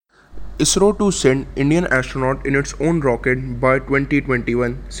ISRO to send Indian astronaut in its own rocket by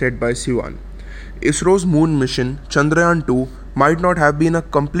 2021, said by Sivan. ISRO's moon mission Chandrayaan-2 might not have been a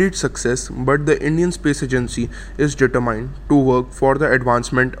complete success, but the Indian Space Agency is determined to work for the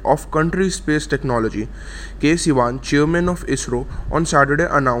advancement of country's space technology. K. Sivan, chairman of ISRO, on Saturday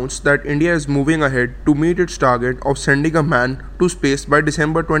announced that India is moving ahead to meet its target of sending a man to space by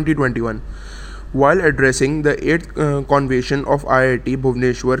December 2021. While addressing the 8th convention of IIT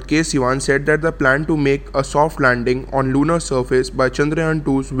Bhubaneswar, K. Sivan said that the plan to make a soft landing on lunar surface by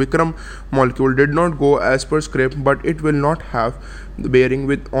Chandrayaan-2's Vikram molecule did not go as per script, but it will not have bearing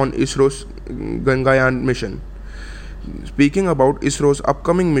on ISRO's Gaganyaan mission. Speaking about ISRO's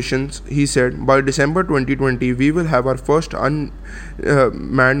upcoming missions, he said, by December 2020, we will have our first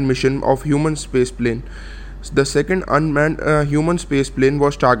unmanned mission of human spaceplane. The second unmanned human spaceplane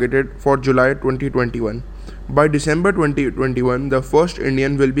was targeted for July 2021. By December 2021, the first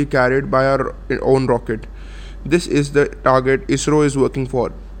Indian will be carried by our own rocket. This is the target ISRO is working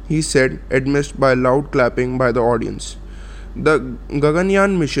for, he said, amidst by loud clapping by the audience. The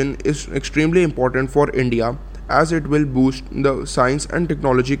Gaganyaan mission is extremely important for India as it will boost the science and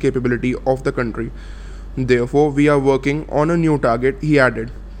technology capability of the country. Therefore, we are working on a new target, he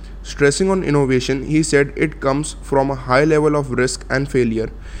added. Stressing on innovation, he said it comes from a high level of risk and failure.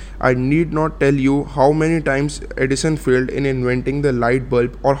 I need not tell you how many times Edison failed in inventing the light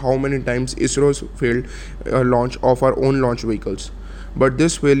bulb or how many times ISRO failed launch of our own launch vehicles. But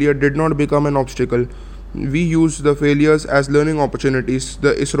this failure did not become an obstacle. We use the failures as learning opportunities,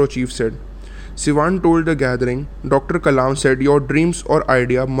 the ISRO chief said. Sivan told the gathering, Dr. Kalam said, your dreams or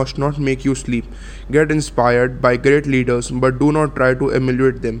idea must not make you sleep. Get inspired by great leaders, but do not try to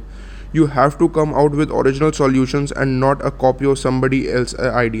emulate them. You have to come out with original solutions and not a copy of somebody else's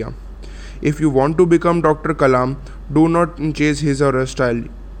idea. If you want to become Dr. Kalam, do not chase his or her style.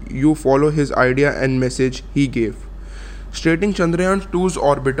 You follow his idea and message he gave. Stating Chandrayaan-2's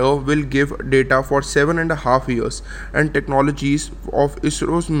orbiter will give data for 7.5 years, and technologies of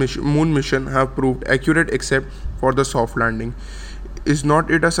ISRO's moon mission have proved accurate except for the soft landing. Is not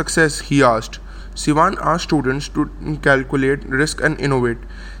it a success? He asked. Sivan asked students to calculate risk and innovate.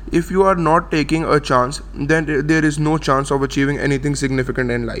 If you are not taking a chance, then there is no chance of achieving anything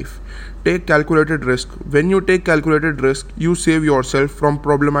significant in life. Take calculated risk. When you take calculated risk, you save yourself from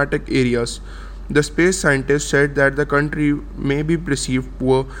problematic areas. The space scientist said that the country may be perceived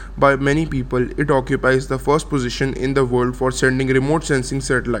poor by many people. It occupies the first position in the world for sending remote sensing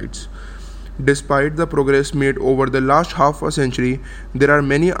satellites. Despite the progress made over the last half a century, there are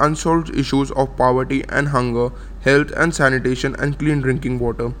many unsolved issues of poverty and hunger, health and sanitation and clean drinking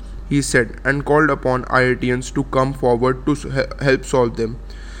water, he said, and called upon IITians to come forward to help solve them.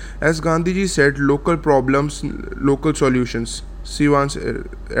 As Gandhiji said, local problems, local solutions, Sivan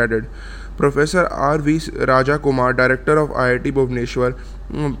added. Professor R. V. Raja Kumar, director of IIT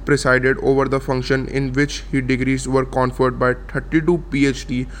Bhubaneswar, presided over the function in which his degrees were conferred by 32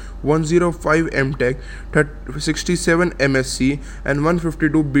 PhD, 105 MTech, 67 MSc and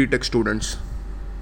 152 BTech students.